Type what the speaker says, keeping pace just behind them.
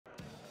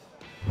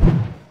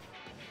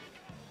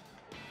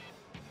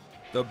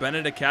The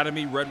Benet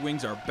Academy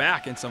Redwings are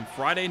back in some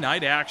Friday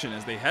night action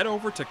as they head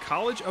over to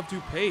College of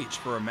DuPage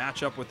for a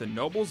matchup with the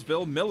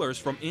Noblesville Millers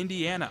from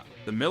Indiana.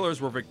 The Millers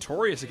were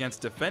victorious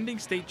against defending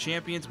state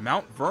champions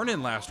Mount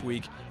Vernon last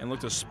week and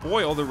looked to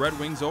spoil the Red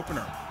Wings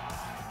opener.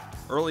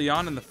 Early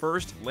on in the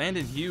first,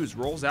 Landon Hughes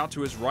rolls out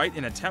to his right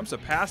and attempts a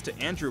pass to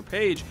Andrew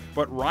Page,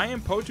 but Ryan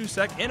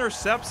Potucek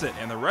intercepts it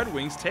and the Red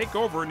Wings take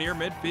over near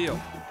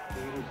midfield.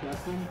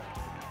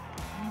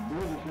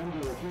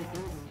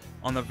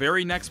 On the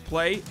very next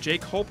play,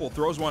 Jake Hoeppel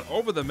throws one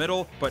over the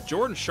middle, but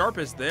Jordan Sharp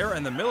is there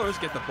and the Millers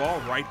get the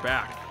ball right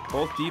back.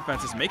 Both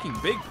defenses making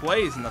big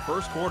plays in the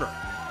first quarter.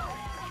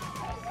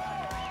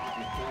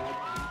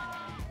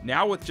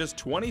 Now with just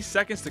 20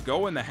 seconds to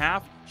go in the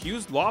half,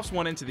 Hughes lofts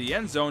one into the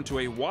end zone to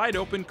a wide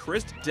open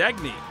Christ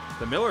Degni.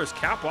 The Millers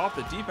cap off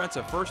the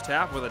defensive first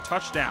half with a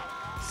touchdown,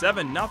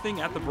 7-0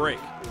 at the break.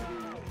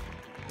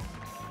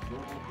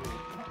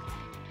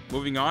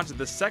 Moving on to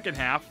the second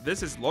half,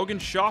 this is Logan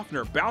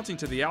Schaffner bouncing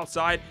to the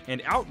outside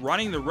and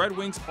outrunning the Red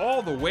Wings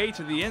all the way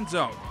to the end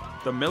zone.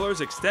 The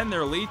Millers extend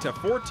their lead to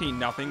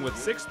 14-0 with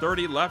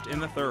 6:30 left in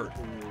the third.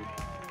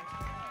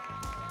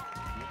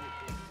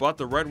 But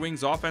the Red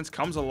Wings offense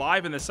comes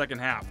alive in the second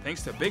half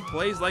thanks to big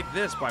plays like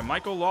this by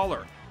Michael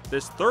Lawler.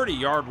 This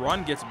 30-yard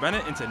run gets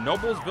Benet into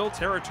Noblesville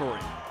territory.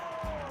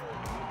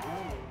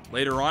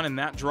 Later on in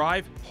that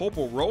drive,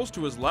 Hoeppel rolls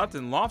to his left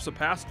and lofts a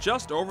pass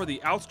just over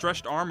the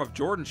outstretched arm of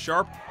Jordan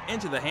Sharp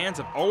into the hands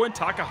of Owen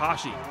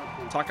Takahashi.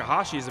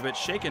 Takahashi is a bit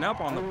shaken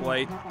up on the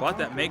play, but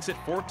that makes it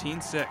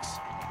 14-6.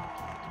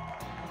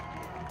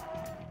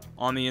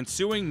 On the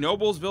ensuing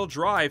Noblesville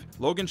drive,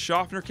 Logan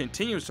Schaffner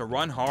continues to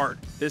run hard.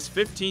 This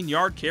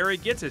 15-yard carry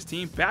gets his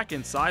team back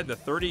inside the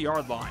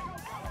 30-yard line.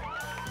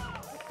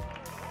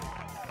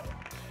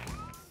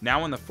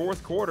 Now in the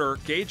fourth quarter,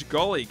 Gage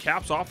Gully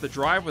caps off the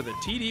drive with a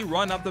TD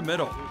run up the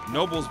middle.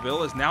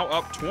 Noblesville is now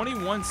up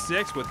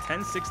 21-6 with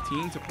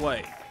 10:16 to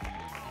play.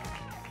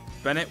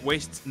 Benet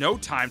wastes no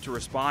time to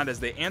respond as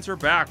they answer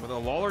back with a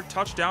Lawler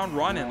touchdown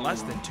run in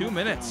less than 2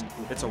 minutes.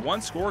 It's a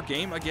one-score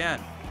game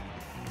again.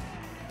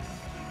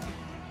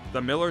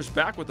 The Millers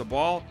back with the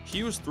ball.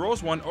 Hughes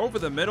throws one over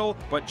the middle,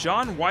 but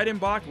John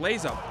Weidenbach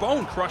lays a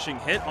bone-crushing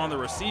hit on the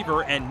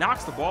receiver and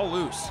knocks the ball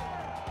loose.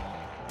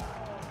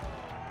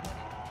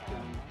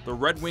 The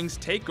Red Wings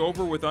take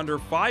over with under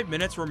 5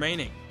 minutes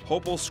remaining.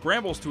 Hoeppel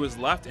scrambles to his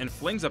left and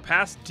flings a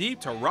pass deep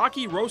to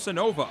Rocky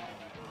Rosanova.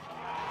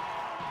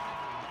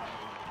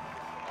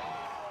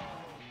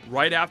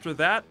 Right after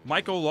that,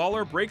 Michael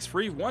Lawler breaks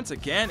free once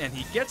again and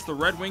he gets the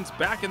Red Wings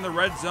back in the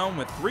red zone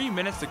with 3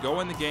 minutes to go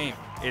in the game.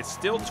 It's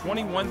still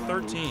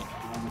 21-13.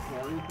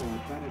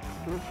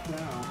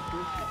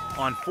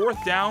 On fourth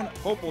down,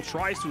 Hoeppel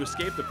tries to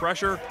escape the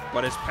pressure,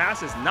 but his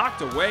pass is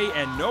knocked away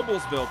and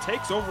Noblesville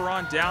takes over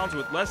on downs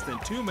with less than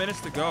 2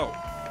 minutes to go.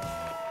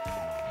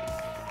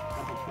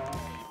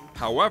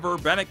 However,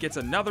 Benet gets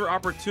another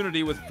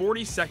opportunity with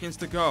 40 seconds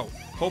to go.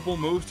 Hoeppel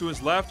moves to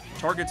his left,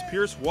 targets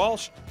Pierce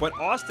Walsh, but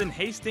Austin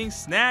Hastings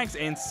snags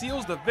and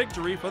seals the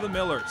victory for the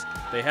Millers.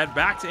 They head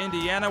back to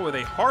Indiana with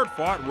a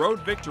hard-fought road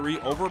victory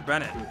over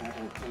Benet.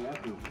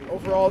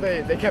 Overall,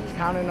 they kept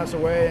pounding us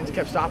away and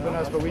kept stopping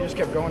us, but we just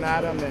kept going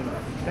at them, and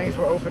things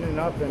were opening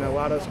up and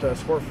allowed us to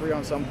score free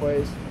on some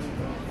plays.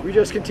 We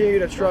just continue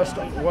to trust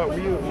what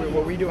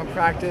we do in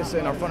practice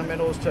and our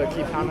fundamentals to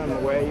keep pounding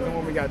them away. Even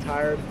when we got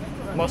tired,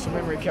 muscle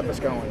memory kept us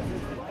going.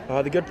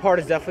 The good part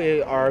is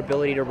definitely our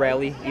ability to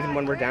rally, even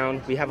when we're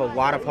down. We have a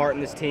lot of heart in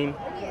this team.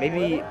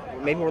 Maybe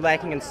we're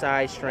lacking in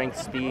size, strength,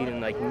 speed,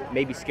 and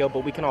maybe skill,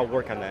 but we can all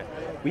work on that.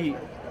 We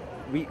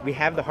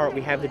have the heart,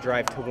 we have the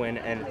drive to win,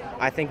 and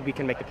I think we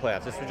can make the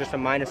playoffs. This was just a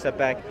minor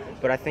setback,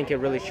 but I think it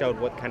really showed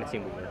what kind of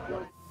team we were.